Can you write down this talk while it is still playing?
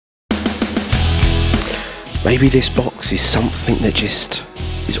Maybe this box is something that just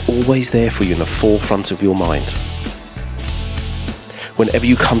is always there for you in the forefront of your mind. Whenever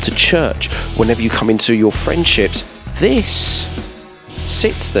you come to church, whenever you come into your friendships, this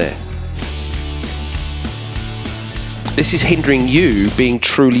sits there. This is hindering you being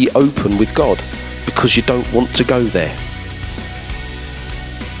truly open with God because you don't want to go there.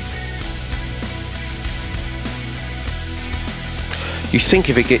 You think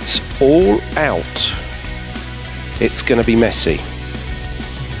if it gets all out, it's going to be messy.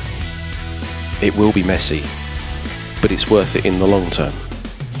 It will be messy, but it's worth it in the long term.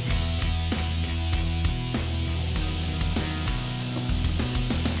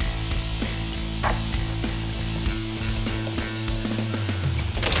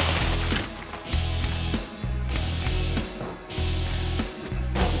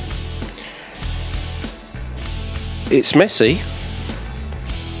 It's messy,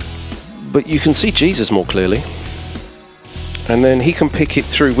 but you can see Jesus more clearly, and then he can pick it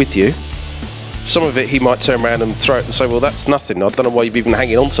through with you. Some of it he might turn around and throw it and say, well, that's nothing. I don't know why you've even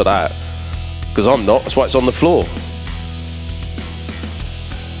hanging on to that, because I'm not. That's why it's on the floor.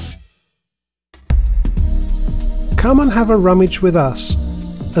 Come and have a rummage with us.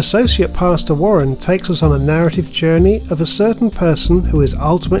 Associate Pastor Warren takes us on a narrative journey of a certain person who is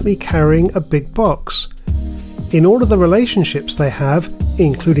ultimately carrying a big box. In all of the relationships they have,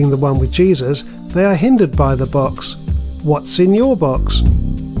 including the one with Jesus, they are hindered by the box. What's in your box?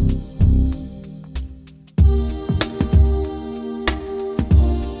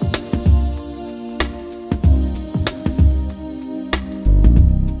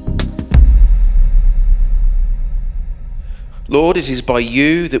 Lord, it is by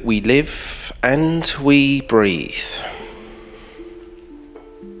you that we live and we breathe.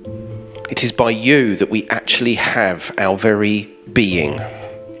 It is by you that we actually have our very being.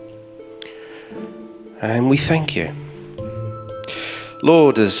 And we thank you.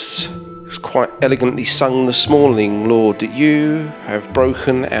 Lord, as was quite elegantly sung this morning, Lord, that you have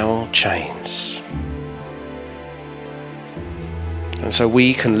broken our chains. And so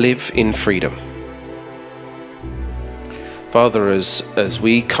we can live in freedom. Father, as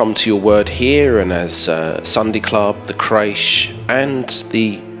we come to your word here, and as Sunday Club, the creche, and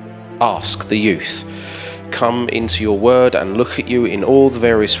the Ask, the youth, come into your word and look at you in all the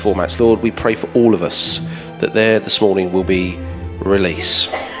various formats, Lord, we pray for all of us that there this morning will be release.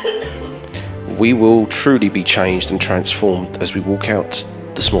 We will truly be changed and transformed as we walk out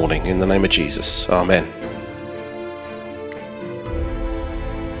this morning. In the name of Jesus, amen.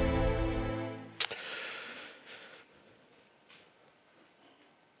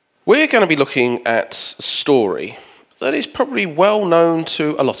 We're going to be looking at a story that is probably well known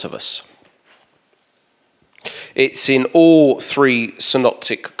to a lot of us. It's in all three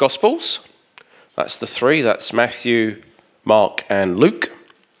synoptic gospels. That's the three, that's Matthew, Mark and Luke,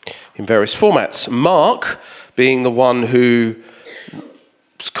 in various formats. Mark, being the one who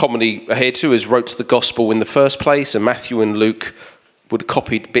is commonly adhered to, as wrote the gospel in the first place, and Matthew and Luke would have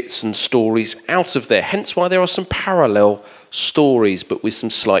copied bits and stories out of there, hence why there are some parallel stories, but with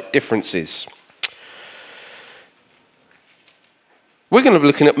some slight differences. We're going to be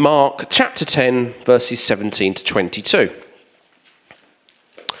looking at Mark chapter 10, verses 17 to 22.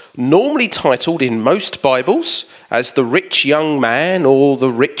 Normally titled in most Bibles as the rich young man or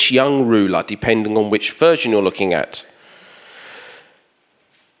the rich young ruler, depending on which version you're looking at.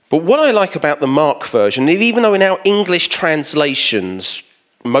 But what I like about the Mark version, even though in our English translations,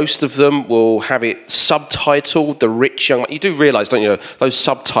 most of them will have it subtitled, the rich young man. You do realise, don't you, those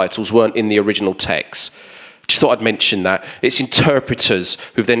subtitles weren't in the original text. Just thought I'd mention that. It's interpreters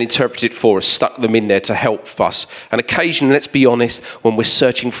who've then interpreted for us, stuck them in there to help us. And occasionally, let's be honest, when we're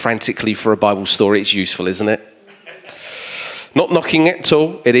searching frantically for a Bible story, it's useful, isn't it? Not knocking it at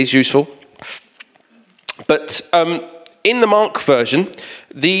all, it is useful. But in the Mark version,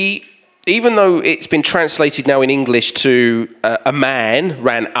 even though it's been translated now in English to a man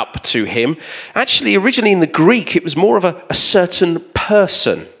ran up to him, actually originally in the Greek it was more of a certain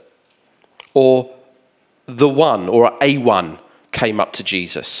person, or the one, or a one came up to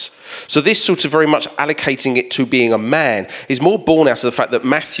Jesus. So this sort of very much allocating it to being a man is more born out of the fact that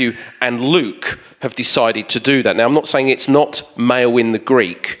Matthew and Luke have decided to do that. Now, I'm not saying it's not male in the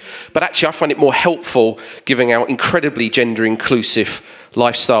Greek, but actually I find it more helpful giving our incredibly gender-inclusive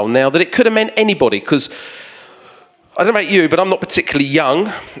lifestyle now that it could have meant anybody, because I don't know about you, but I'm not particularly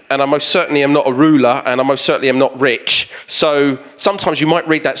young, and I most certainly am not a ruler, and I most certainly am not rich. So sometimes you might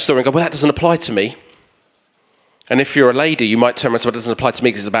read that story and go, well, that doesn't apply to me. And if you're a lady, you might turn around and say, well, it doesn't apply to me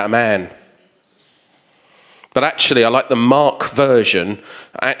because it's about a man. But actually, I like the Mark version.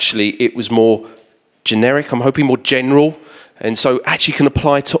 Actually, it was more generic, I'm hoping more general, and so actually can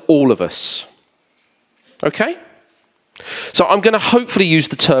apply to all of us. Okay? So I'm going to hopefully use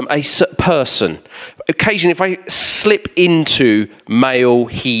the term a person. Occasionally, if I slip into male,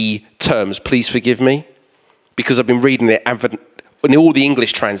 he terms, please forgive me, because I've been reading it in all the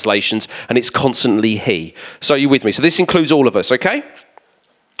English translations, and it's constantly he. So are you with me? So this includes all of us, okay?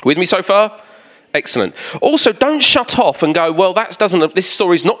 With me so far? Excellent. Also, don't shut off and go, well, this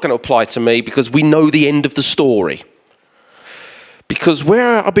story's not going to apply to me because we know the end of the story. Because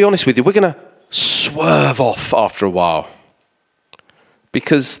I'll be honest with you, we're going to swerve off after a while.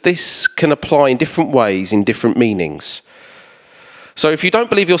 Because this can apply in different ways, in different meanings. So if you don't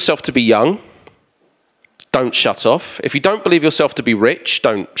believe yourself to be young, don't shut off. If you don't believe yourself to be rich,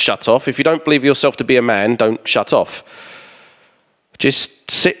 don't shut off. If you don't believe yourself to be a man, don't shut off. Just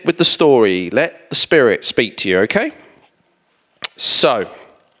sit with the story. Let the Spirit speak to you, okay? So,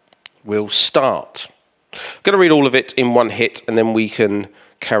 we'll start. I'm going to read all of it in one hit, and then we can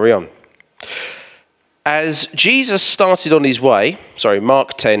carry on. As Jesus started on his way,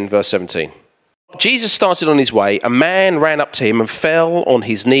 Mark 10, verse 17. Jesus started on his way, a man ran up to him and fell on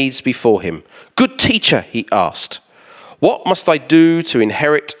his knees before him. "Good teacher," he asked, "what must I do to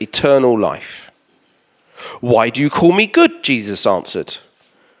inherit eternal life?" "Why do you call me good?" Jesus answered.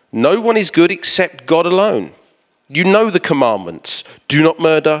 "No one is good except God alone. You know the commandments. Do not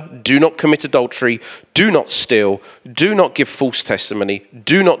murder, do not commit adultery, do not steal, do not give false testimony,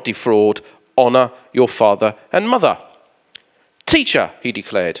 do not defraud, honor your father and mother." "Teacher," he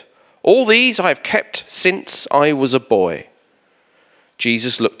declared, "all these I have kept since I was a boy."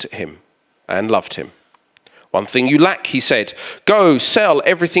 Jesus looked at him and loved him. "One thing you lack," he said. "Go, sell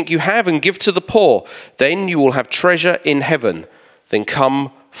everything you have and give to the poor. Then you will have treasure in heaven. Then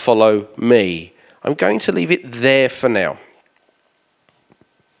come, follow me." I'm going to leave it there for now.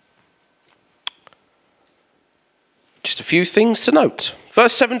 Just a few things to note.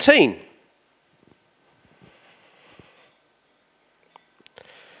 Verse 17.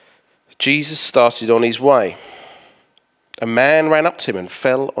 Jesus started on his way. A man ran up to him and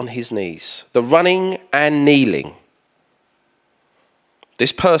fell on his knees. The running and kneeling.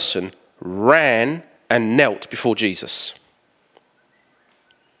 This person ran and knelt before Jesus.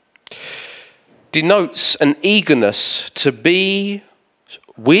 Denotes an eagerness to be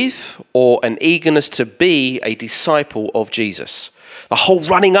with or an eagerness to be a disciple of Jesus. The whole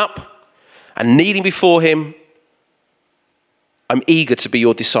running up and kneeling before him. I'm eager to be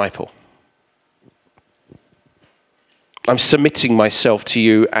your disciple. I'm submitting myself to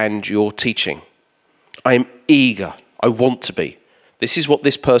you and your teaching. I am eager. I want to be. This is what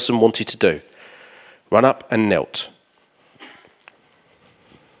this person wanted to do. Run up and knelt.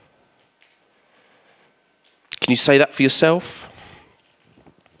 Can you say that for yourself?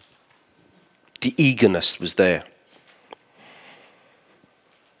 The eagerness was there.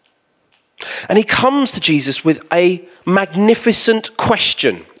 And he comes to Jesus with a magnificent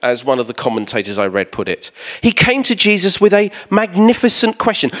question, as one of the commentators I read put it. He came to Jesus with a magnificent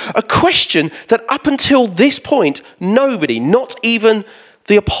question. A question that up until this point, nobody, not even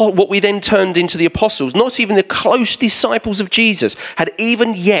what we then turned into the apostles, not even the close disciples of Jesus, had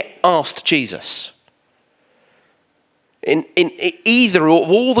even yet asked Jesus. In either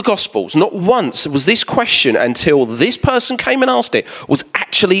of all the Gospels, not once was this question, until this person came and asked it, was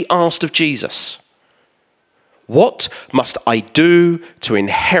actually asked of Jesus. What must I do to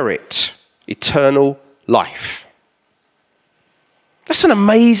inherit eternal life? That's an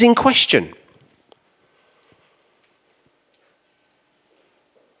amazing question.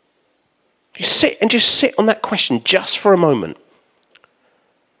 You sit on that question just for a moment.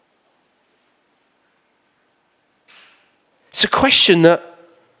 It's a question that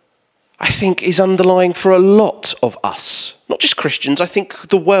I think is underlying for a lot of us. Not just Christians, I think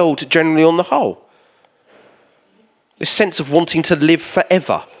the world generally on the whole. This sense of wanting to live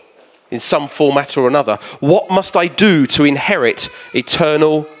forever in some format or another. What must I do to inherit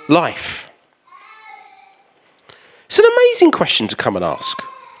eternal life? It's an amazing question to come and ask.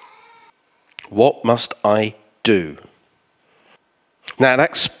 What must I do? Now,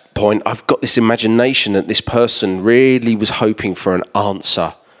 that's point, I've got this imagination that this person really was hoping for an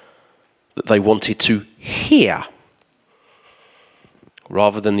answer that they wanted to hear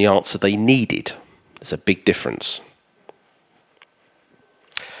rather than the answer they needed. There's a big difference.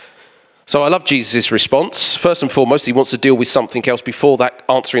 So I love Jesus' response. First and foremost, he wants to deal with something else before that,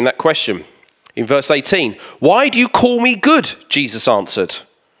 answering that question. In verse 18, "Why do you call me good?" Jesus answered.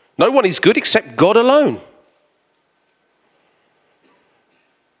 "No one is good except God alone."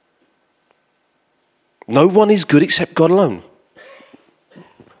 No one is good except God alone.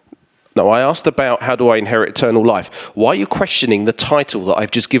 No, I asked about how do I inherit eternal life. Why are you questioning the title that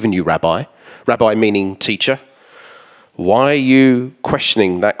I've just given you, Rabbi? Rabbi meaning teacher. Why are you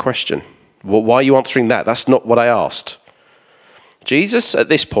questioning that question? Why are you answering that? That's not what I asked. Jesus, at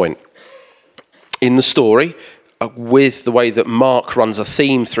this point in the story, with the way that Mark runs a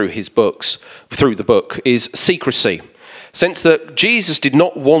theme through his books, through the book, is secrecy. Sense that Jesus did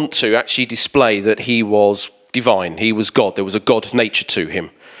not want to actually display that he was divine. He was God. There was a God nature to him.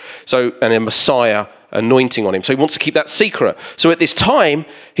 So, and a Messiah anointing on him. So he wants to keep that secret. So at this time,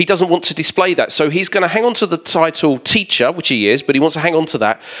 he doesn't want to display that. So he's going to hang on to the title teacher, which he is, but he wants to hang on to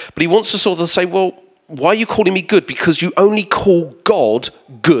that. But he wants to sort of say, well, why are you calling me good? Because you only call God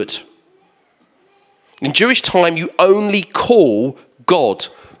good. In Jewish time, you only call God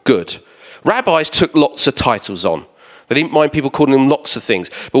good. Rabbis took lots of titles on. They didn't mind people calling them lots of things.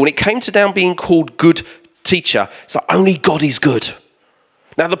 But when it came to down being called good teacher, it's like only God is good.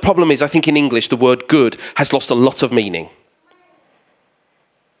 Now, the problem is, I think in English, the word good has lost a lot of meaning.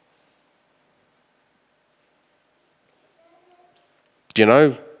 Do you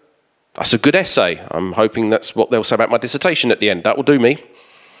know? That's a good essay. I'm hoping that's what they'll say about my dissertation at the end. That will do me.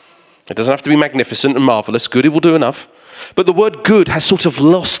 It doesn't have to be magnificent and marvellous. Good, it will do enough. But the word good has sort of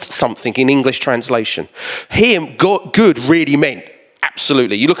lost something in English translation. Here, God, good really meant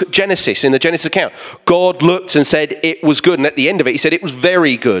absolutely. You look at Genesis, in the Genesis account, God looked and said it was good. And at the end of it, he said it was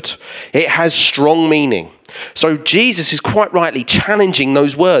very good. It has strong meaning. So Jesus is quite rightly challenging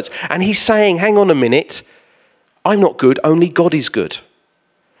those words. And he's saying, hang on a minute, I'm not good, only God is good.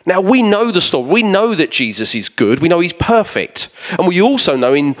 Now, we know the story. We know that Jesus is good. We know he's perfect. And we also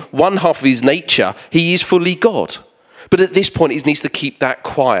know in one half of his nature, he is fully God. But at this point, he needs to keep that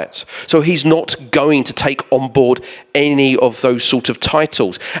quiet. So he's not going to take on board any of those sort of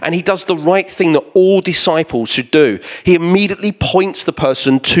titles. And he does the right thing that all disciples should do. He immediately points the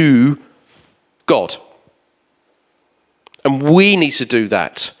person to God. And we need to do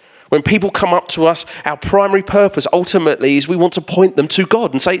that. When people come up to us, our primary purpose ultimately is we want to point them to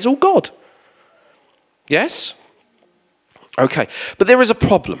God and say it's all God. Yes? Okay. But there is a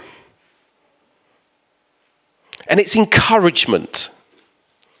problem. And it's encouragement.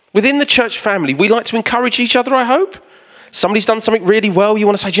 Within the church family, we like to encourage each other, I hope. Somebody's done something really well, you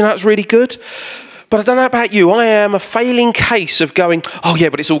want to say, do you know, that's really good? But I don't know about you, I am a failing case of going, oh yeah,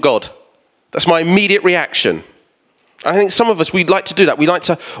 but it's all God. That's my immediate reaction. I think some of us, we'd like to do that. We like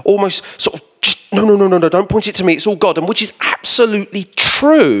to almost sort of just, no, don't point it to me, it's all God. And which is absolutely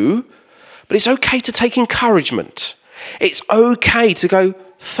true, but it's okay to take encouragement. It's okay to go,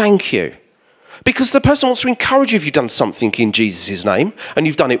 thank you. Because the person wants to encourage you if you've done something in Jesus' name and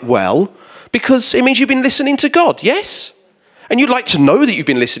you've done it well, because it means you've been listening to God, yes? And you'd like to know that you've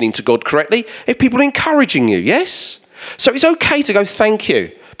been listening to God correctly if people are encouraging you, yes? So it's okay to go, thank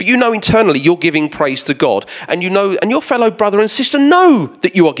you. But you know internally you're giving praise to God, and you know, and your fellow brother and sister know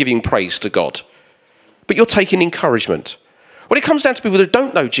that you are giving praise to God. But you're taking encouragement. When it comes down to people that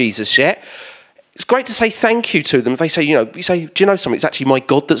don't know Jesus yet, it's great to say thank you to them. They say, you say, do you know something? It's actually my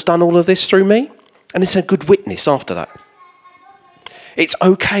God that's done all of this through me. And it's a good witness after that. It's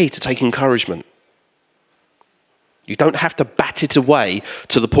okay to take encouragement. You don't have to bat it away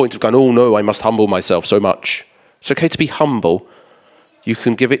to the point of going, oh no, I must humble myself so much. It's okay to be humble. You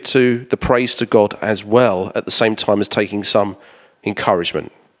can give it to the praise to God as well at the same time as taking some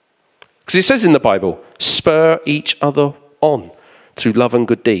encouragement. Because it says in the Bible, spur each other on through love and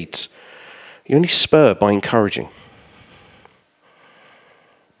good deeds. You only spur by encouraging.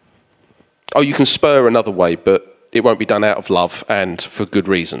 Oh, you can spur another way, but it won't be done out of love and for good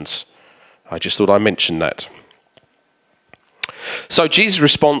reasons. I just thought I'd mention that. So Jesus'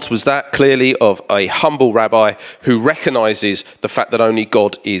 response was that clearly of a humble rabbi who recognizes the fact that only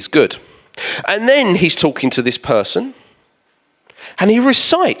God is good. And then he's talking to this person, and he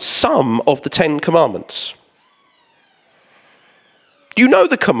recites some of the 10 commandments. You know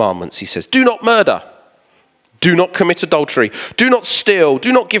the commandments, he says. Do not murder. Do not commit adultery. Do not steal.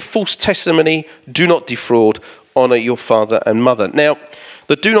 Do not give false testimony. Do not defraud. Honor your father and mother. Now,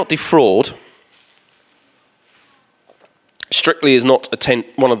 the do not defraud strictly is not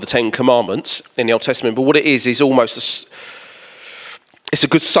one of the 10 commandments in the Old Testament, but what it is almost it's a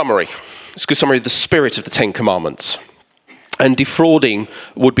good summary. It's a good summary of the spirit of the 10 commandments. And defrauding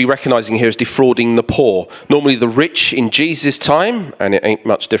would be recognizing here as defrauding the poor. Normally the rich in Jesus' time, and it ain't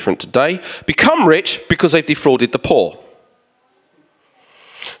much different today, become rich because they've defrauded the poor.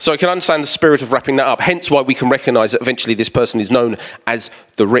 So I can understand the spirit of wrapping that up. Hence why we can recognize that eventually this person is known as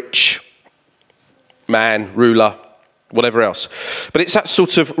the rich man, ruler, whatever else. But it's that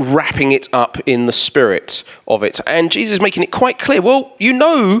sort of wrapping it up in the spirit of it. And Jesus is making it quite clear, well, you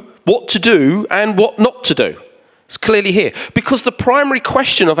know what to do and what not to do. It's clearly here. Because the primary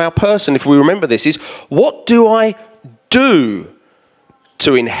question of our person, if we remember this, is what do I do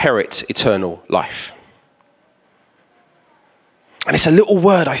to inherit eternal life? And it's a little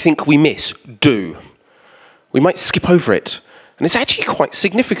word I think we miss, do. We might skip over it. And it's actually quite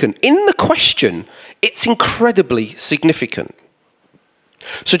significant. In the question, it's incredibly significant.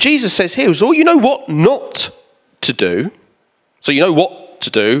 So Jesus says here, well, you know what not to do. So you know what to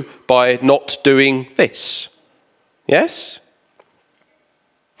do by not doing this. Yes?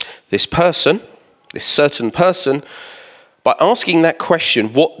 This person, this certain person, by asking that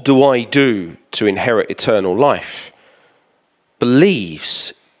question, what do I do to inherit eternal life,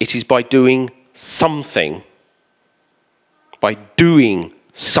 believes it is by doing something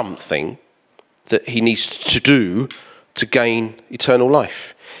that he needs to do to gain eternal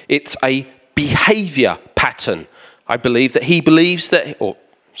life. It's a behavior pattern. I believe that he believes that,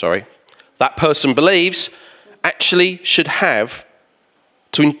 that person believes actually should have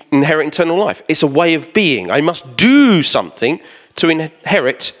to inherit eternal life. It's a way of being. I must do something to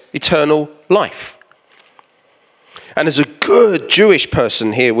inherit eternal life. And as a good Jewish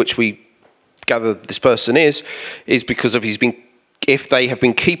person here, which we gather this person is because of if they have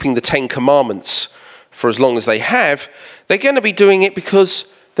been keeping the 10 Commandments for as long as they have, they're going to be doing it because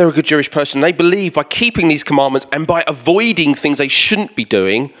they're a good Jewish person. They believe by keeping these commandments and by avoiding things they shouldn't be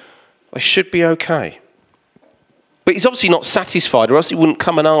doing, they should be okay. But he's obviously not satisfied, or else he wouldn't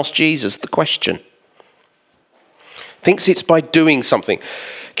come and ask Jesus the question. Thinks it's by doing something.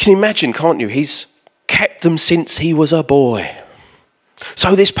 Can you imagine, can't you? He's kept them since he was a boy.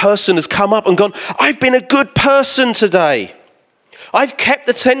 So this person has come up and gone, I've been a good person today. I've kept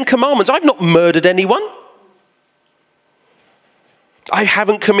the 10 Commandments. I've not murdered anyone. I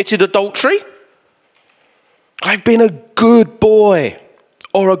haven't committed adultery. I've been a good boy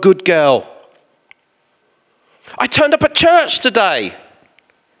or a good girl. I turned up at church today.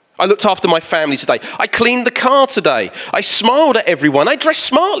 I looked after my family today. I cleaned the car today. I smiled at everyone. I dressed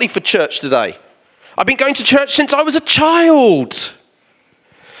smartly for church today. I've been going to church since I was a child.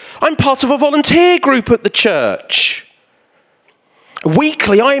 I'm part of a volunteer group at the church.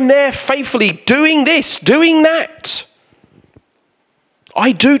 Weekly, I am there faithfully doing this, doing that.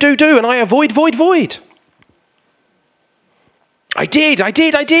 I do, and I avoid. I did,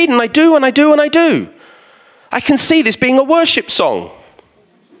 and I do. I can see this being a worship song.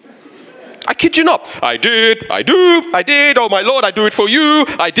 I kid you not. I did, oh my Lord, I do it for you.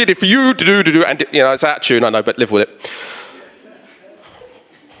 I did it for you, do. And, it's that tune, I know, but live with it.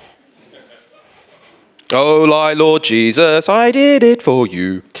 Oh, Lord Jesus, I did it for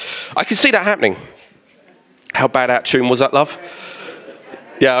you. I can see that happening. How bad that tune was that, love?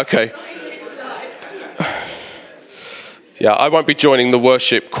 Yeah, okay. Yeah, I won't be joining the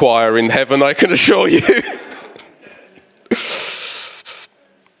worship choir in heaven, I can assure you.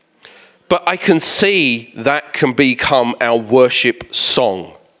 But I can see that can become our worship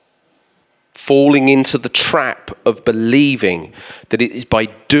song. Falling into the trap of believing that it is by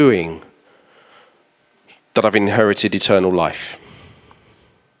doing that I've inherited eternal life.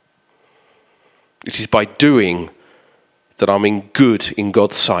 It is by doing that I'm in good in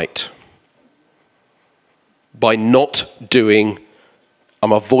God's sight. By not doing,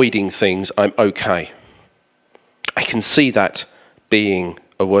 I'm avoiding things, I'm okay. I can see that being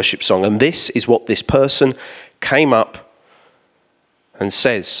a worship song. And this is what this person came up and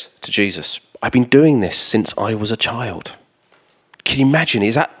says to Jesus. I've been doing this since I was a child. Can you imagine?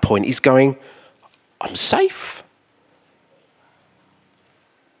 At that point, he's going, I'm safe.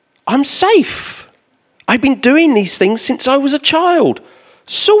 I'm safe. I've been doing these things since I was a child.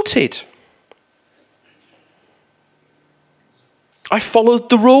 Sorted. I followed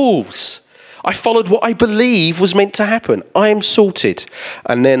the rules. I followed what I believe was meant to happen. I am sorted.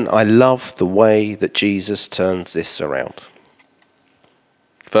 And then I love the way that Jesus turns this around.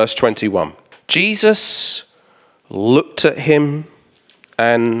 Verse 21. Jesus looked at him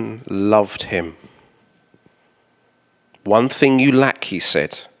and loved him. One thing you lack, he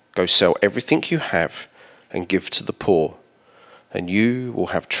said. Go sell everything you have and give to the poor, and you will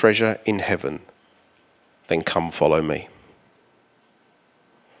have treasure in heaven. Then come follow me.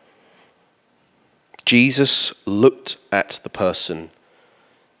 Jesus looked at the person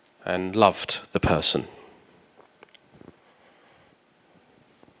and loved the person.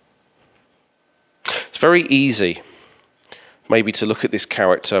 It's very easy maybe to look at this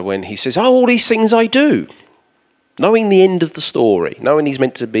character when he says, all these things I do, knowing the end of the story, knowing he's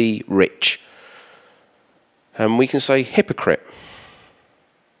meant to be rich. and we can say hypocrite.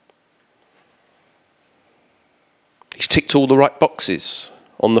 He's ticked all the right boxes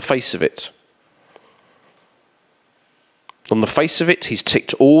on the face of it. On the face of it, he's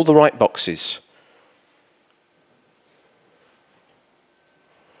ticked all the right boxes.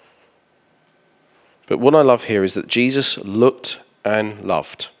 But what I love here is that Jesus looked and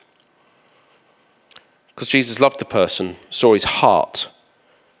loved. Because Jesus loved the person, saw his heart,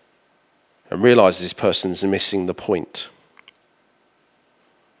 and realized this person's missing the point.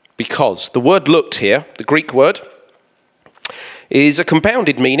 Because the word looked here, the Greek word, is a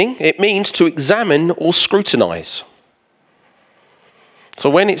compounded meaning. It means to examine or scrutinize. So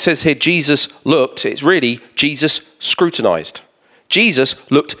when it says here Jesus looked, it's really Jesus scrutinized. Jesus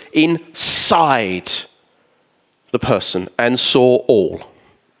looked inside the person and saw all.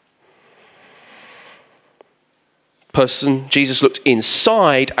 Jesus looked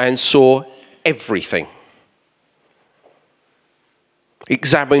inside and saw everything.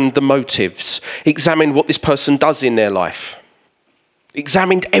 Examined the motives. Examined what this person does in their life.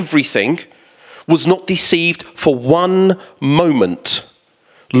 Examined everything. Was not deceived for one moment.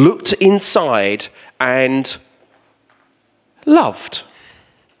 Looked inside and loved.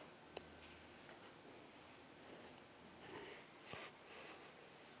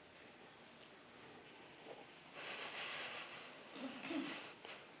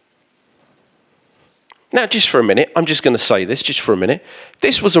 Now, just for a minute, I'm just going to say this, just for a minute.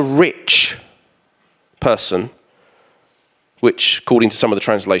 This was a rich person, which, according to some of the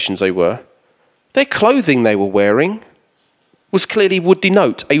translations they were, their clothing they were wearing would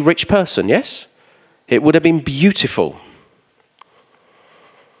denote a rich person, yes? It would have been beautiful.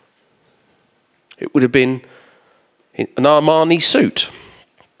 It would have been an Armani suit.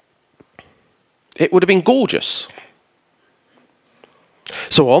 It would have been gorgeous.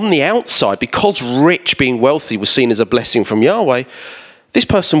 So on the outside, because rich, being wealthy, was seen as a blessing from Yahweh, this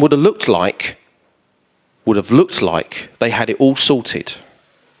person would have looked like they had it all sorted.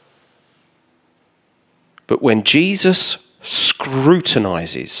 But when Jesus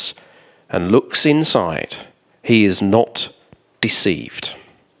scrutinizes and looks inside, he is not deceived.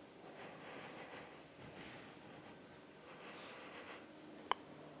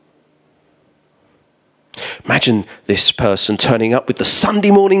 Imagine this person turning up with the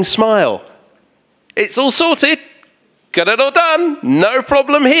Sunday morning smile. It's all sorted. Got it all done. No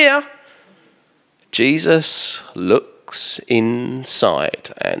problem here. Jesus looks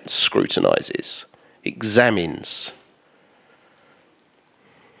inside and scrutinizes, examines.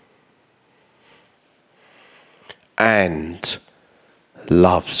 And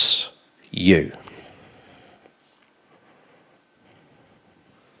loves you.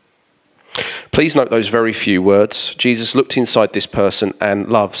 Please note those very few words. Jesus looked inside this person and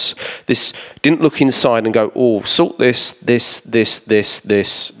loves. This didn't look inside and go, oh, sort this.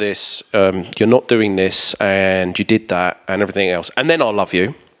 You're not doing this, and you did that, and everything else. And then I'll love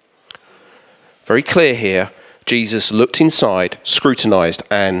you. Very clear here. Jesus looked inside, scrutinized,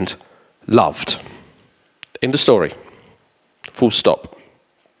 and loved. End of story. Full stop.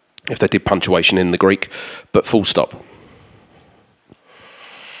 If they did punctuation in the Greek, but full stop.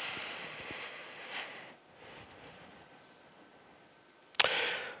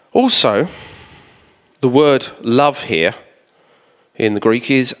 Also, the word love here in the Greek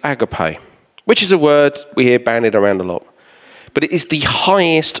is agape, which is a word we hear bandied around a lot. But it is the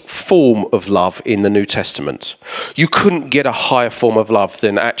highest form of love in the New Testament. You couldn't get a higher form of love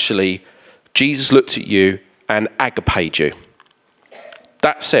than actually Jesus looked at you and agaped you.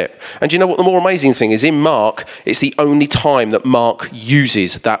 That's it. And do you know what the more amazing thing is? In Mark, it's the only time that Mark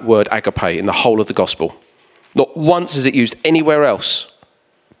uses that word agape in the whole of the gospel. Not once is it used anywhere else.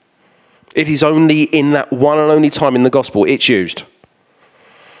 It is only in that one and only time in the gospel it's used.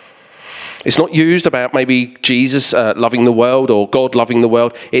 It's not used about maybe Jesus loving the world or God loving the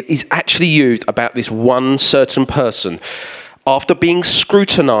world. It is actually used about this one certain person. After being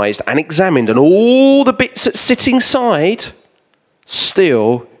scrutinized and examined and all the bits that sit inside,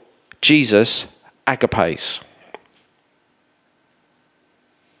 still Jesus agapes.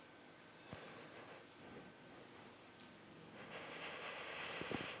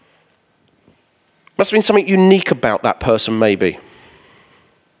 Must have been something unique about that person, maybe.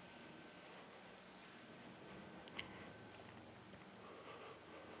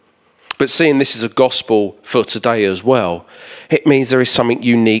 But seeing this is a gospel for today as well, it means there is something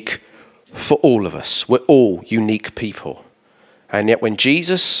unique for all of us. We're all unique people. And yet when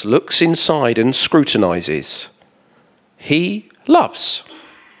Jesus looks inside and scrutinizes, he loves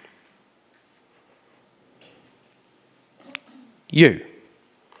you.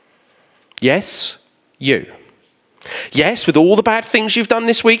 Yes, you. Yes, with all the bad things you've done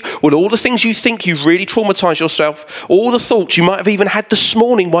this week, with all the things you think you've really traumatized yourself, all the thoughts you might have even had this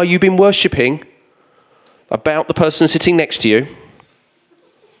morning while you've been worshipping about the person sitting next to you.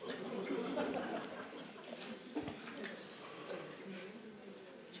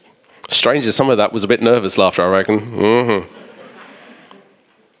 Strangely, some of that was a bit nervous laughter, I reckon.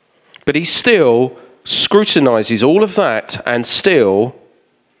 But he still scrutinizes all of that and still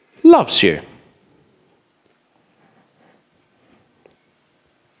loves you.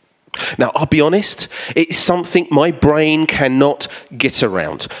 Now, I'll be honest, it's something my brain cannot get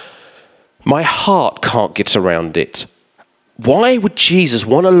around. My heart can't get around it. Why would Jesus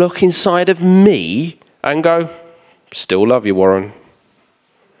want to look inside of me and go, still love you, Warren?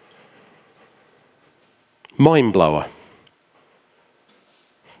 Mind blower.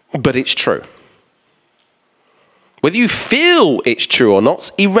 But it's true. Whether you feel it's true or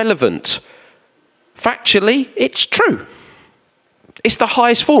not, irrelevant. Factually, it's true. It's the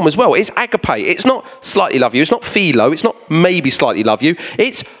highest form as well. It's agape. It's not slightly love you. It's not philo. It's not maybe slightly love you.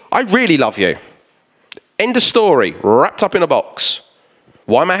 It's I really love you. End of story. Wrapped up in a box.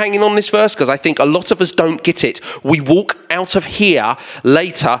 Why am I hanging on this verse? Because I think a lot of us don't get it. We walk out of here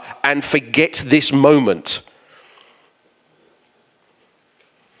later and forget this moment.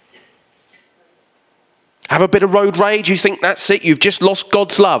 Have a bit of road rage. You think that's it. You've just lost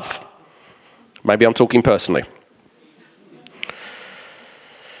God's love. Maybe I'm talking personally.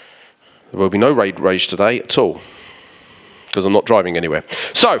 There will be no road rage today at all, because I'm not driving anywhere.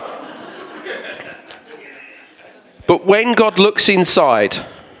 So, but when God looks inside,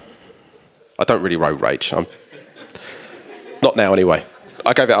 I don't really road rage. Not now anyway.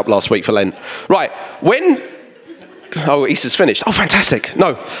 I gave it up last week for Lent. Right, oh, Easter's finished. Oh, fantastic.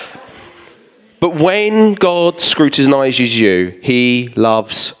 No. But when God scrutinizes you, he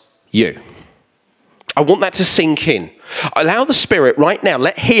loves you. I want that to sink in. Allow the Spirit right now,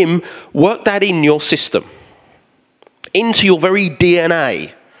 let him work that in your system, into your very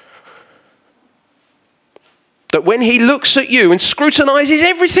DNA. That when he looks at you and scrutinizes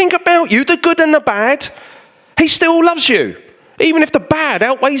everything about you, the good and the bad, he still loves you, even if the bad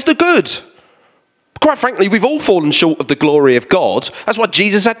outweighs the good. Quite frankly, we've all fallen short of the glory of God. That's why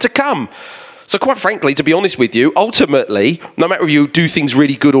Jesus had to come. So quite frankly, to be honest with you, ultimately, no matter if you do things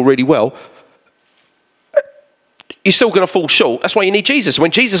really good or really well, you're still going to fall short. That's why you need Jesus.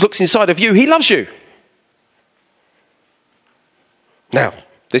 When Jesus looks inside of you, he loves you. Now,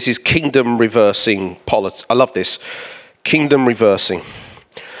 this is kingdom reversing politics. I love this. Kingdom reversing.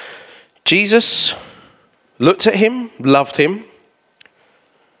 Jesus looked at him, loved him,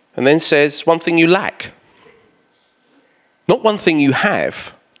 and then says, one thing you lack. Not one thing you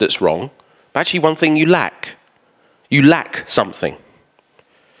have that's wrong, but actually one thing you lack. You lack something.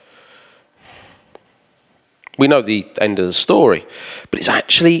 We know the end of the story, but it's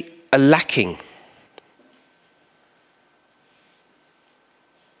actually a lacking.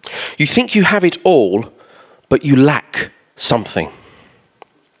 You think you have it all, but you lack something.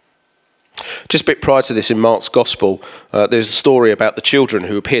 Just a bit prior to this in Mark's Gospel, there's a story about the children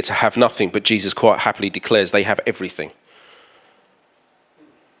who appear to have nothing, but Jesus quite happily declares they have everything.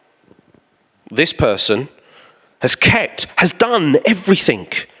 This person has done everything,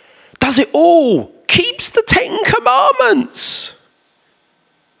 does it all, keeps the 10 Commandments.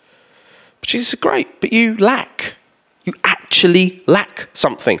 But Jesus said, great, but you lack. You actually lack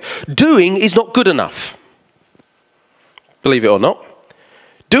something. Doing is not good enough. Believe it or not.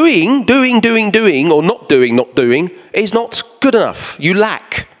 Doing, or not doing is not good enough. You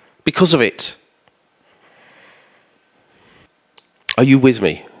lack because of it. Are you with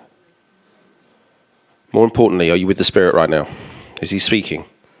me? More importantly, are you with the Spirit right now? Is he speaking?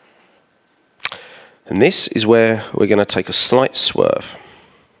 And this is where we're going to take a slight swerve.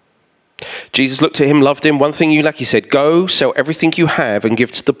 Jesus looked at him, loved him. One thing you lack, he said, go, sell everything you have and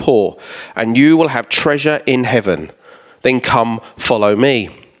give to the poor, and you will have treasure in heaven. Then come, follow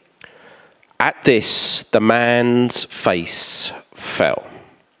me. At this, the man's face fell.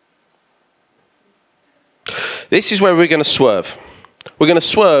 This is where we're going to swerve. We're going to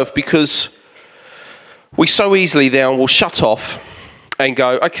swerve because we so easily then will shut off and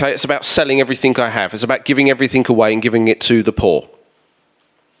go, okay, it's about selling everything I have. It's about giving everything away and giving it to the poor.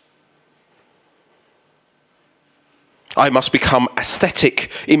 I must become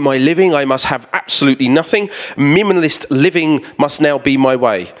aesthetic in my living. I must have absolutely nothing. Minimalist living must now be my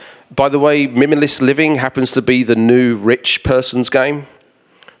way. By the way, minimalist living happens to be the new rich person's game.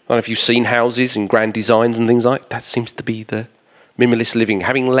 I don't know if you've seen houses and grand designs and things like that. That seems to be the minimalist living,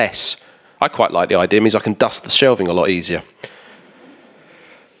 having less. I quite like the idea. It means I can dust the shelving a lot easier.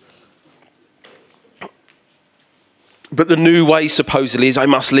 But the new way supposedly is I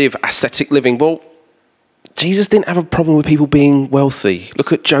must live ascetic living. Well, Jesus didn't have a problem with people being wealthy.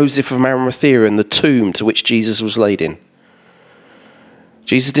 Look at Joseph of Arimathea and the tomb to which Jesus was laid in.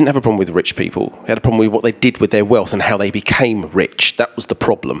 Jesus didn't have a problem with rich people. He had a problem with what they did with their wealth and how they became rich. That was the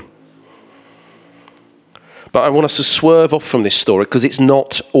problem. But I want us to swerve off from this story because it's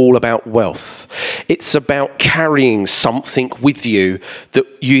not all about wealth. It's about carrying something with you that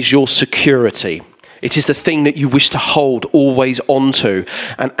is your security. It is the thing that you wish to hold always onto,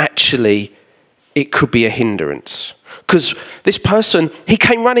 and actually it could be a hindrance. Because this person, he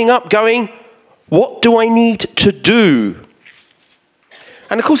came running up going, what do I need to do?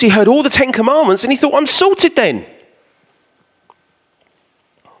 And of course he heard all the 10 commandments and he thought, I'm sorted then.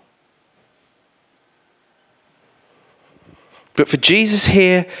 But for Jesus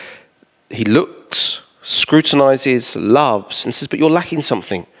here, he looks, scrutinizes, loves, and says, but you're lacking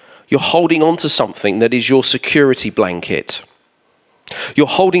something. You're holding on to something that is your security blanket. You're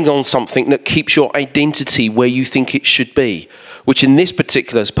holding on something that keeps your identity where you think it should be, which in this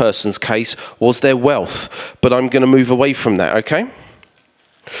particular person's case was their wealth. But I'm going to move away from that, okay?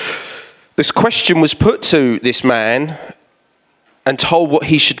 This question was put to this man and told what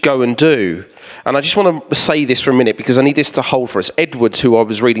he should go and do. And I just want to say this for a minute because I need this to hold for us. Edwards, who I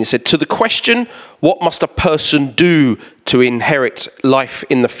was reading, said, to the question, what must a person do to inherit life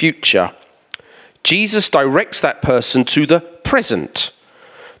in the future? Jesus directs that person to the present.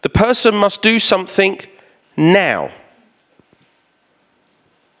 The person must do something now.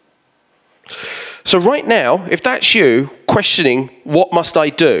 So right now, if that's you questioning, what must I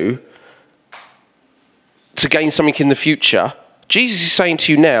do to gain something in the future? Jesus is saying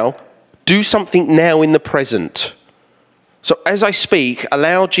to you now, do something now in the present. So as I speak,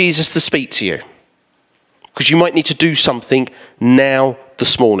 allow Jesus to speak to you. Because you might need to do something now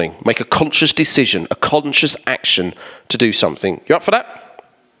this morning. Make a conscious decision, a conscious action to do something. You up for that?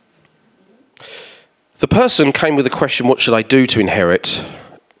 The person came with the question, what should I do to inherit?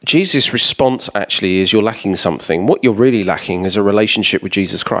 Jesus' response actually is, you're lacking something. What you're really lacking is a relationship with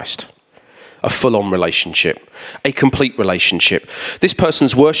Jesus Christ. A full-on relationship, a complete relationship. This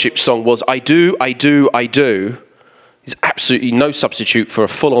person's worship song was, I do, I do, I do. Is absolutely no substitute for a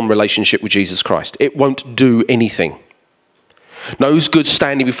full-on relationship with Jesus Christ. It won't do anything. No good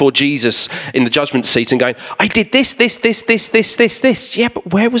standing before Jesus in the judgment seat and going, I did this. Yeah,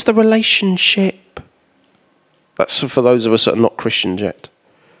 but where was the relationship? That's for those of us that are not Christians yet.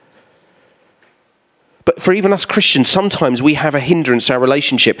 But for even us Christians, sometimes we have a hindrance to our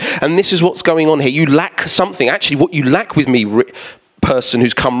relationship. And this is what's going on here. You lack something. Actually, what you lack with me, person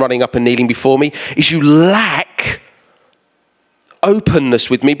who's come running up and kneeling before me, is you lack openness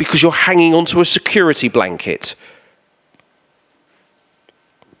with me because you're hanging onto a security blanket.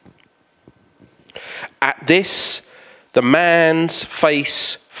 At this, the man's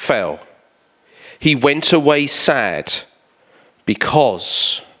face fell. He went away sad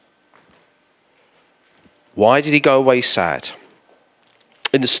because... Why did he go away sad?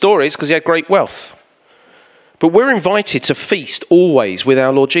 In the story, it's because he had great wealth. But we're invited to feast always with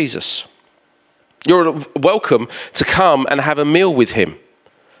our Lord Jesus. You're welcome to come and have a meal with him.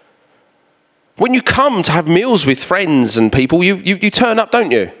 When you come to have meals with friends and people, you turn up,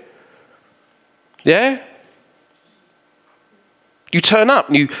 don't you? Yeah? You turn up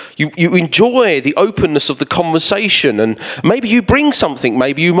and you enjoy the openness of the conversation, and maybe you bring something.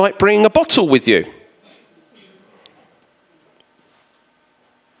 Maybe you might bring a bottle with you.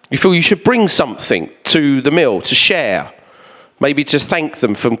 You feel you should bring something to the meal to share, maybe to thank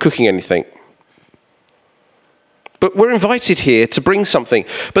them for cooking anything. But we're invited here to bring something.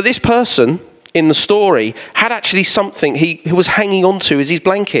 But this person in the story had actually something he was hanging on to as his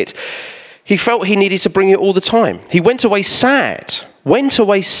blanket. He felt he needed to bring it all the time. He went away sad.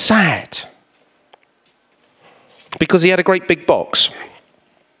 Because he had a great big box.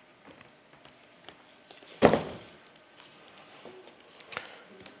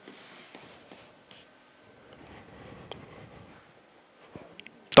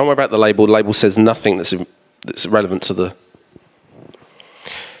 Don't worry about the label. The label says nothing that's relevant to the...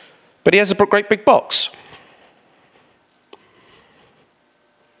 But he has a great big box.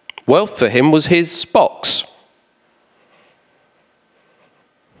 Wealth for him was his box.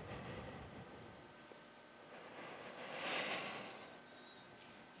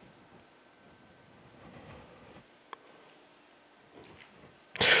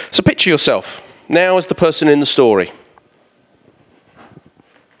 So picture yourself now as the person in the story.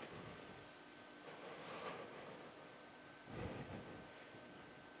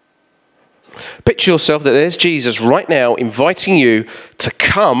 Picture yourself that there's Jesus right now inviting you to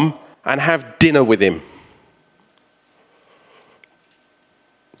come and have dinner with him.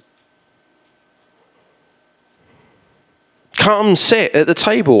 Come sit at the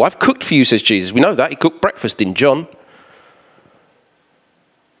table. I've cooked for you, says Jesus. We know that. He cooked breakfast, didn't John?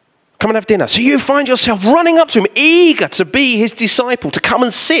 Come and have dinner. So you find yourself running up to him, eager to be his disciple, to come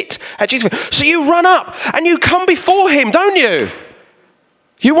and sit at Jesus. So you run up and you come before him, don't you?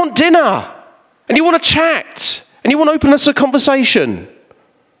 You want dinner and you want to chat and you want to open us a conversation.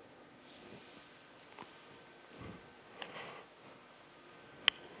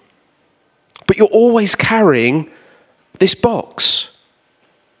 But you're always carrying this box.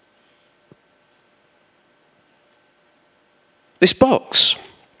 This box.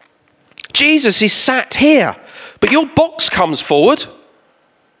 Jesus is sat here, but your box comes forward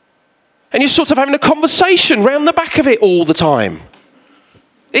and you're sort of having a conversation round the back of it all the time.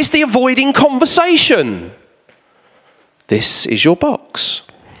 It's the avoiding conversation. This is your box.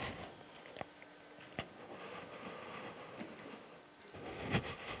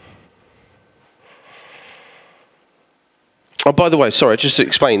 Oh, by the way, sorry, just to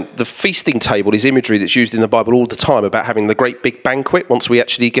explain, the feasting table is imagery that's used in the Bible all the time about having the great big banquet once we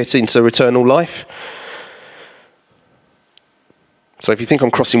actually get into eternal life. So if you think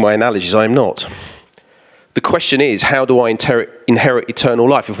I'm crossing my analogies, I am not. The question is, how do I inherit eternal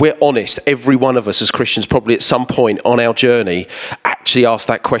life? If we're honest, every one of us as Christians probably at some point on our journey actually asked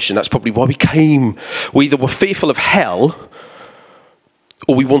that question. That's probably why we came. We either were fearful of hell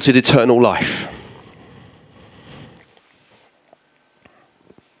or we wanted eternal life.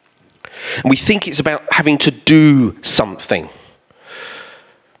 And we think it's about having to do something.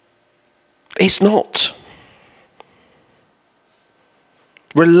 It's not.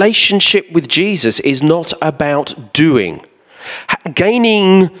 Relationship with Jesus is not about doing.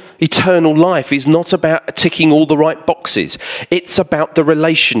 Gaining eternal life is not about ticking all the right boxes. It's about the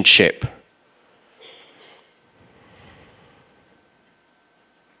relationship.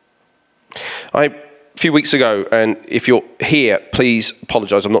 A few weeks ago, and if you're here, please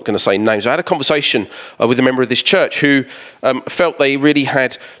apologise, I'm not going to say names. I had a conversation with a member of this church who felt they really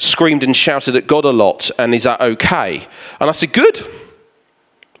had screamed and shouted at God a lot, and is that okay? And I said, good.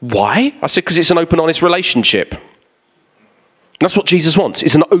 Why? I said, because it's an open, honest relationship. That's what Jesus wants.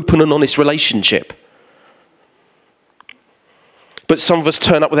 It's an open and honest relationship. But some of us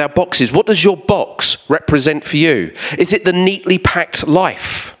turn up with our boxes. What does your box represent for you? Is it the neatly packed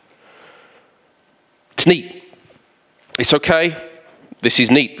life? It's neat. It's okay. This is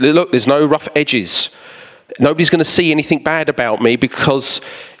neat. Look, there's no rough edges. Nobody's going to see anything bad about me because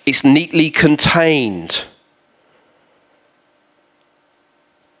it's neatly contained.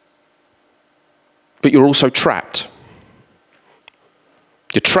 But you're also trapped.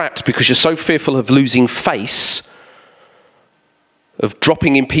 You're trapped because you're so fearful of losing face, of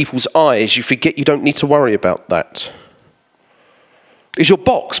dropping in people's eyes, you forget you don't need to worry about that. Is your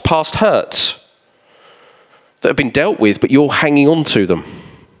box past hurts that have been dealt with, but you're hanging on to them?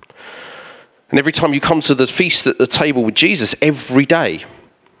 And every time you come to the feast at the table with Jesus, every day,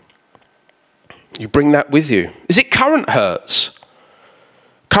 you bring that with you. Is it current hurts?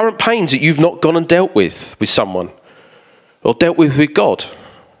 Current pains that you've not gone and dealt with someone, or dealt with God?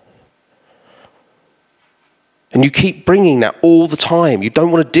 And you keep bringing that all the time. You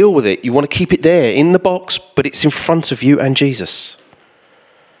don't want to deal with it. You want to keep it there in the box, but it's in front of you and Jesus.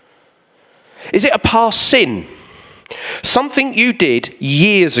 Is it a past sin? Something you did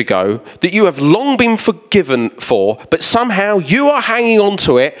years ago that you have long been forgiven for, but somehow you are hanging on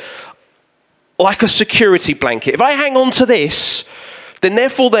to it like a security blanket. If I hang on to this, then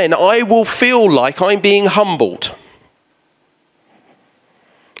I will feel like I'm being humbled.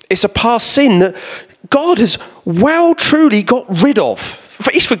 It's a past sin that God has truly got rid of.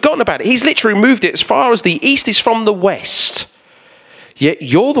 He's forgotten about it. He's literally moved it as far as the east is from the west. Yet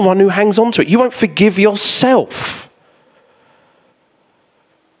you're the one who hangs on to it. You won't forgive yourself.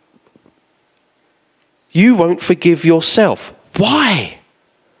 You won't forgive yourself. Why?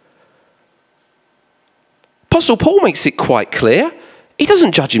 Apostle Paul makes it quite clear. He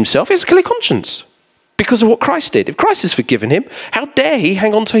doesn't judge himself. He has a clear conscience because of what Christ did. If Christ has forgiven him, how dare he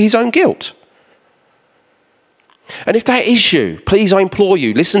hang on to his own guilt? And if that is you, please, I implore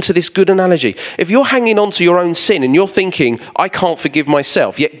you, listen to this good analogy. If you're hanging on to your own sin and you're thinking, I can't forgive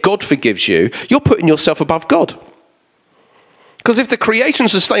myself, yet God forgives you, you're putting yourself above God. Because if the creator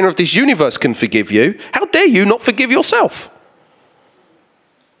and sustainer of this universe can forgive you, how dare you not forgive yourself?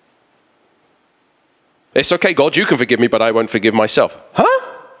 It's okay, God, you can forgive me, but I won't forgive myself.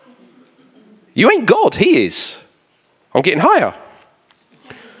 Huh? You ain't God, he is. I'm getting higher.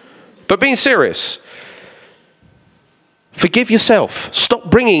 But being serious, forgive yourself. Stop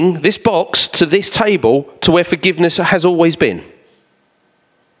bringing this box to this table to where forgiveness has always been.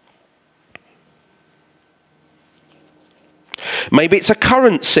 Maybe it's a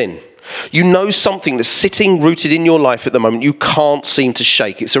current sin. You know something that's sitting rooted in your life at the moment you can't seem to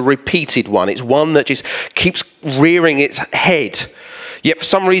shake. It's a repeated one. It's one that just keeps rearing its head. Yet for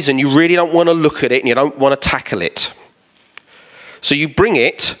some reason you really don't want to look at it and you don't want to tackle it. So you bring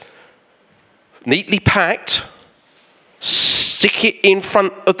it, neatly packed, stick it in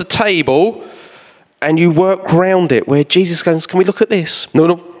front of the table, and you work round it, where Jesus goes, can we look at this?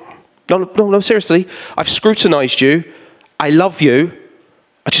 No, seriously. I've scrutinized you. I love you.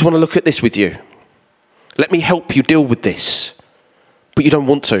 I just want to look at this with you. Let me help you deal with this. But you don't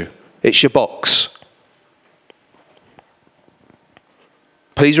want to. It's your box.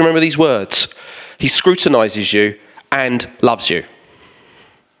 Please remember these words. He scrutinizes you and loves you.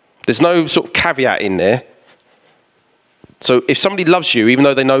 There's no sort of caveat in there. So if somebody loves you, even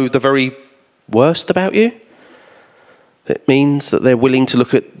though they know the very worst about you, it means that they're willing to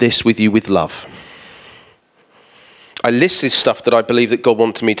look at this with you with love. I listed stuff that I believe that God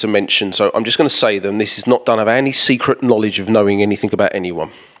wanted me to mention, so I'm just going to say them. This is not done of any secret knowledge of knowing anything about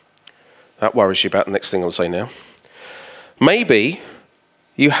anyone. That worries you about the next thing I'll say now. Maybe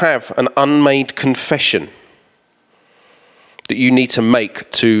you have an unmade confession that you need to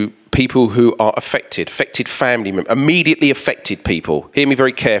make to people who are affected family members, immediately affected people. Hear me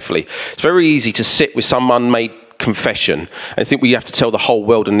very carefully. It's very easy to sit with some unmade confession and think we have to tell the whole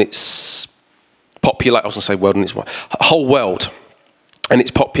world and its population. I was going to say world and its whole world and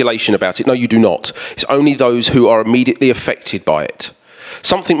its population about it. No, you do not. It's only those who are immediately affected by it.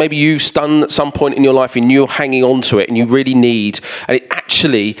 Something maybe you've done at some point in your life and you're hanging on to it and you really need, and it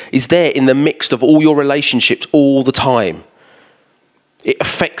actually is there in the mix of all your relationships all the time. It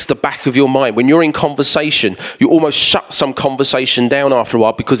affects the back of your mind. When you're in conversation, you almost shut some conversation down after a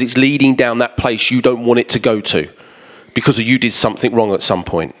while because it's leading down that place you don't want it to go to because you did something wrong at some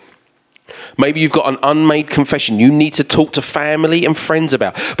point. Maybe you've got an unmade confession you need to talk to family and friends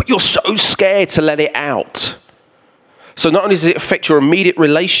about, but you're so scared to let it out. So not only does it affect your immediate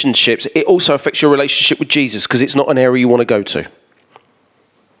relationships, it also affects your relationship with Jesus because it's not an area you want to go to.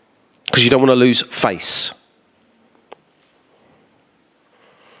 Because you don't want to lose face.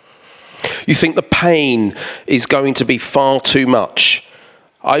 You think the pain is going to be far too much.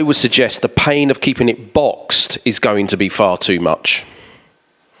 I would suggest the pain of keeping it boxed is going to be far too much.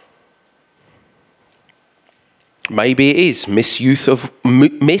 Maybe it is misuse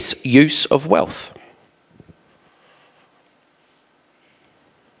of wealth.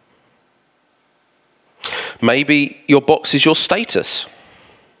 Maybe your box is your status.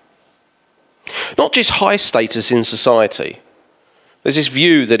 Not just high status in society. There's this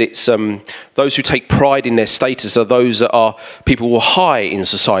view that it's those who take pride in their status are those that are people who are high in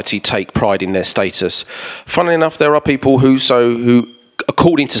society take pride in their status. Funnily enough, there are people who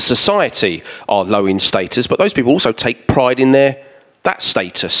according to society are low in status, but those people also take pride in that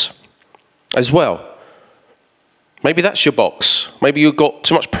status as well. Maybe that's your box. Maybe you've got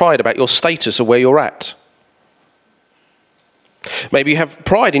too much pride about your status or where you're at. Maybe you have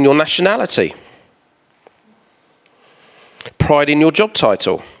pride in your nationality. Pride in your job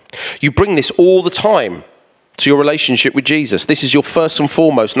title. You bring this all the time to your relationship with Jesus. This is your first and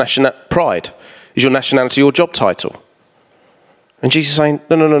foremost pride, is your nationality, your job title. And Jesus is saying,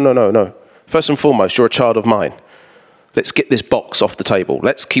 no. First and foremost, you're a child of mine. Let's get this box off the table.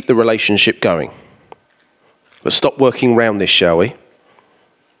 Let's keep the relationship going. Let's stop working around this, shall we?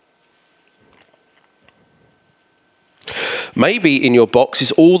 Maybe in your box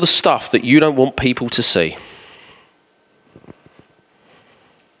is all the stuff that you don't want people to see.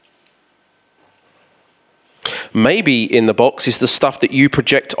 Maybe in the box is the stuff that you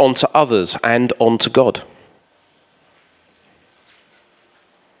project onto others and onto God.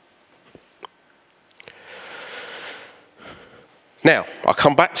 Now, I'll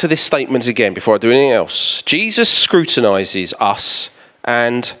come back to this statement again before I do anything else. Jesus scrutinizes us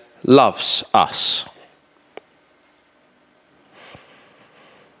and loves us.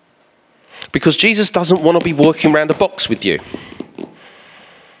 Because Jesus doesn't want to be working around a box with you.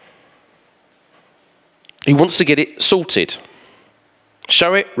 He wants to get it sorted.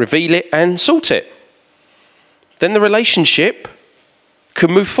 Show it, reveal it, and sort it. Then the relationship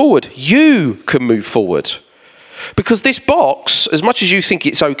can move forward. You can move forward. Because this box, as much as you think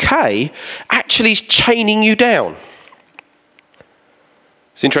it's okay, actually is chaining you down.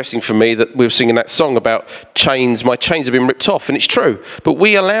 It's interesting for me that we were singing that song about chains. My chains have been ripped off, and it's true. But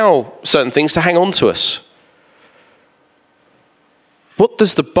we allow certain things to hang on to us. What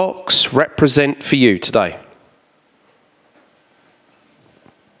does the box represent for you today?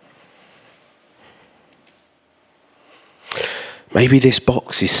 Maybe this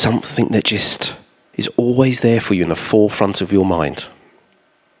box is something that just is always there for you in the forefront of your mind.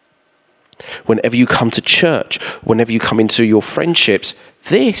 Whenever you come to church, whenever you come into your friendships,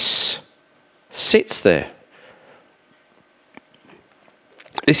 this sits there.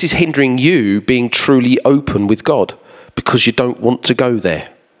 This is hindering you being truly open with God because you don't want to go there.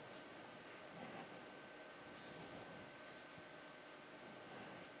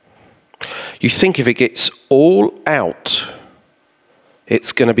 You think if it gets all out,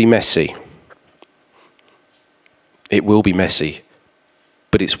 it's going to be messy. It will be messy,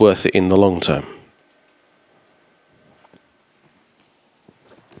 but it's worth it in the long term.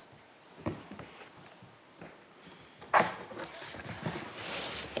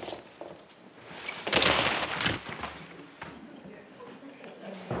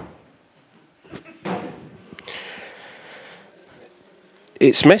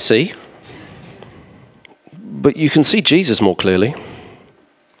 It's messy, but you can see Jesus more clearly.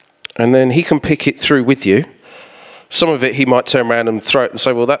 And then he can pick it through with you. Some of it he might turn around and throw it and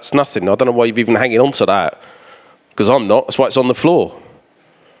say, well, that's nothing. I don't know why you're even hanging on to that. Because I'm not. That's why it's on the floor.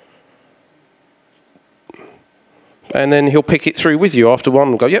 And then he'll pick it through with you after one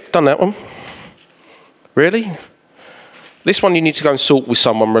and go, yep, done that one. Really? This one you need to go and sort with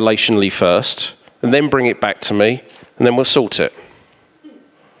someone relationally first, and then bring it back to me, and then we'll sort it.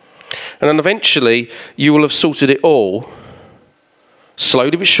 And then eventually, you will have sorted it all,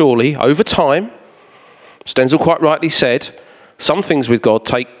 slowly but surely, over time. Stenzel quite rightly said, some things with God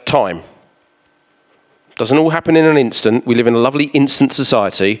take time. Doesn't all happen in an instant. We live in a lovely instant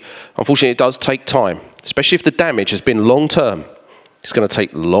society. Unfortunately, it does take time, especially if the damage has been long-term. It's going to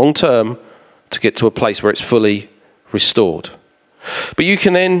take long-term to get to a place where it's fully restored. But you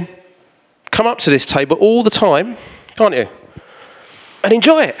can then come up to this table all the time, can't you? And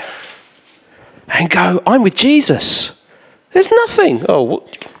enjoy it. And go, I'm with Jesus. There's nothing. Oh,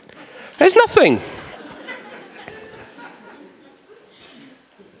 there's nothing.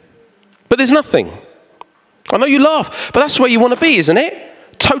 But there's nothing. I know you laugh, but that's where you want to be, isn't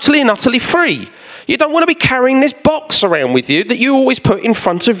it? Totally and utterly free. You don't want to be carrying this box around with you that you always put in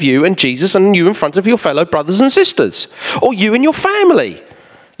front of you and Jesus and you in front of your fellow brothers and sisters. Or you and your family.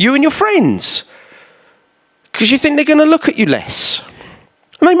 You and your friends. Because you think they're going to look at you less.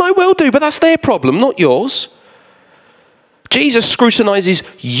 And they might well do, but that's their problem, not yours. Jesus scrutinizes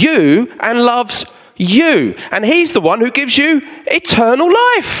you and loves you. And he's the one who gives you eternal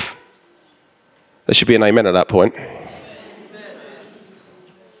life. There should be an amen at that point.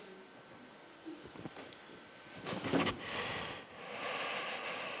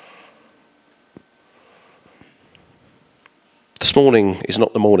 This morning is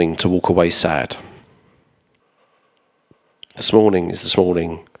not the morning to walk away sad. This morning is this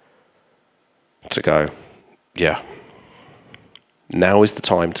morning to go, yeah, now is the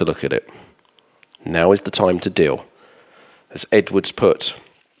time to look at it. Now is the time to deal. As Edwards put,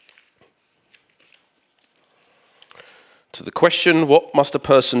 to the question, what must a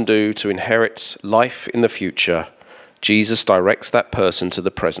person do to inherit life in the future? Jesus directs that person to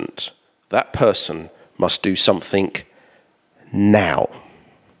the present. That person must do something now.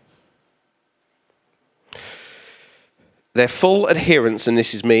 Their full adherence, and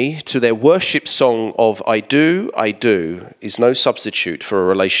this is me, to their worship song of I do, is no substitute for a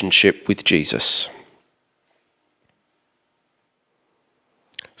relationship with Jesus.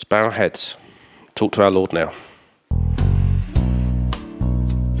 Let's bow our heads. Talk to our Lord now.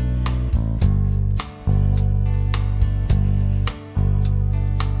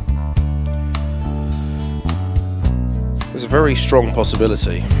 There's a very strong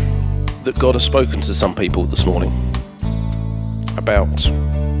possibility that God has spoken to some people this morning about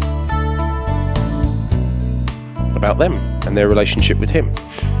them and their relationship with him.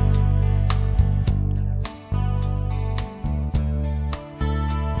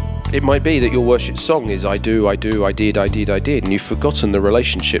 It might be that your worship song is I do, I did, and you've forgotten the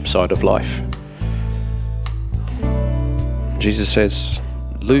relationship side of life. Jesus says,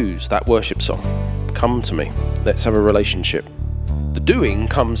 lose that worship song. Come to me. Let's have a relationship. The doing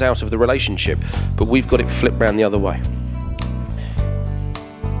comes out of the relationship, but we've got it flipped round the other way.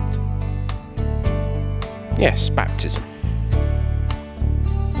 Yes, baptism.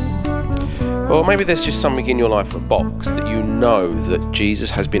 Or maybe there's just something in your life, a box that you know that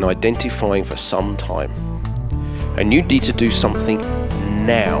Jesus has been identifying for some time. And you need to do something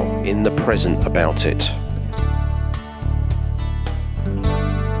now, in the present, about it.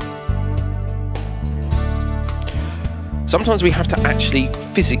 Sometimes we have to actually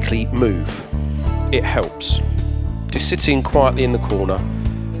physically move. It helps. Just sitting quietly in the corner,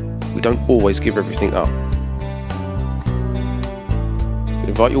 we don't always give everything up. I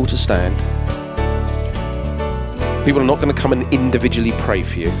invite you all to stand. People are not going to come and individually pray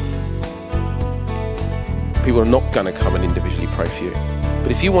for you. People are not going to come and individually pray for you.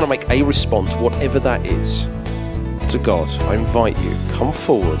 But if you want to make a response, whatever that is, to God, I invite you, come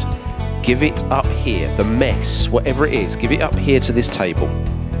forward, give it up here, the mess, whatever it is, give it up here to this table.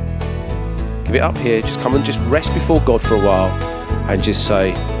 Give it up here, just come and just rest before God for a while and just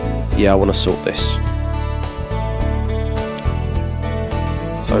say, yeah, I want to sort this.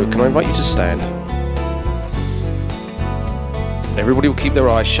 So can I invite you to stand? Everybody will keep their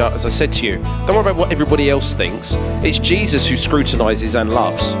eyes shut. As I said to you, don't worry about what everybody else thinks. It's Jesus who scrutinizes and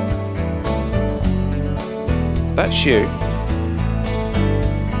loves. That's you.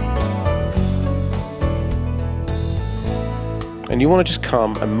 And you want to just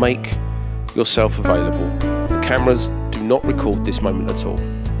come and make yourself available. The cameras do not record this moment at all.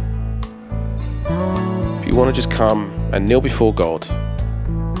 If you want to just come and kneel before God,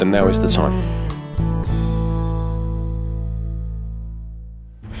 then now is the time.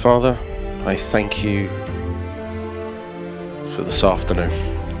 Father, I thank you for this afternoon.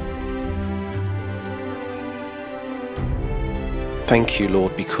 Thank you,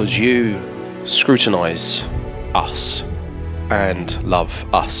 Lord, because you scrutinize us and love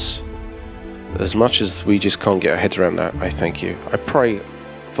us. As much as we just can't get our heads around that, I thank you. I pray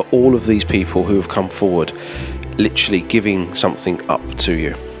for all of these people who have come forward, literally giving something up to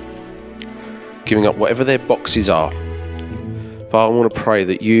you. Giving up whatever their boxes are. Father, I want to pray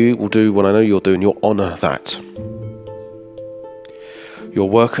that you will do what I know you'll do, and you'll honour that. You'll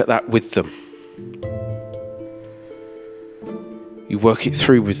work at that with them. You work it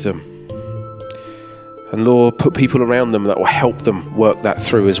through with them. And Lord, put people around them that will help them work that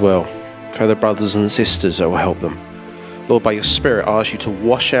through as well. Fellow brothers and sisters that will help them. Lord, by your Spirit, I ask you to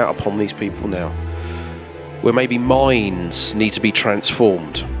wash out upon these people now, where maybe minds need to be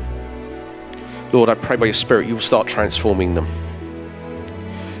transformed. Lord, I pray by your Spirit you will start transforming them.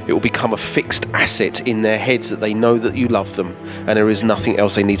 It will become a fixed asset in their heads that they know that you love them and there is nothing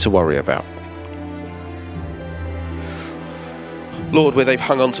else they need to worry about. Lord, where they've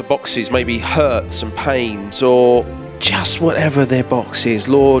hung onto boxes, maybe hurts and pains or just whatever their box is,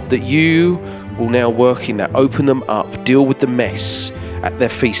 Lord, that you will now work in that, open them up, deal with the mess at their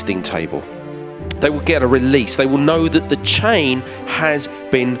feasting table. They will get a release. They will know that the chain has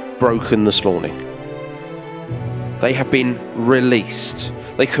been broken this morning. They have been released.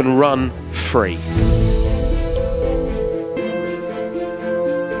 They can run free.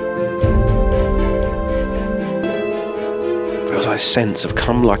 Feels like a sense of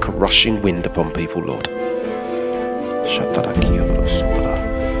come like a rushing wind upon people, Lord.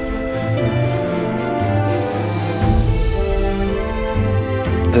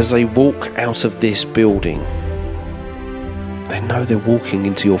 As they walk out of this building, they know they're walking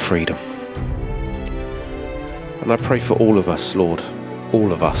into your freedom. And I pray for all of us, Lord,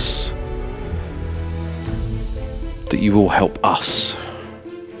 all of us, that you will help us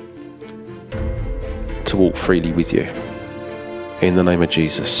to walk freely with you. In the name of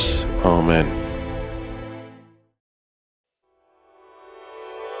Jesus, amen.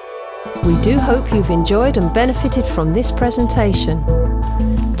 We do hope you've enjoyed and benefited from this presentation.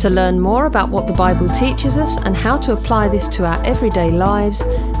 To learn more about what the Bible teaches us and how to apply this to our everyday lives,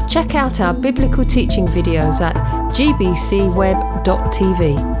 check out our biblical teaching videos at gbcweb.tv.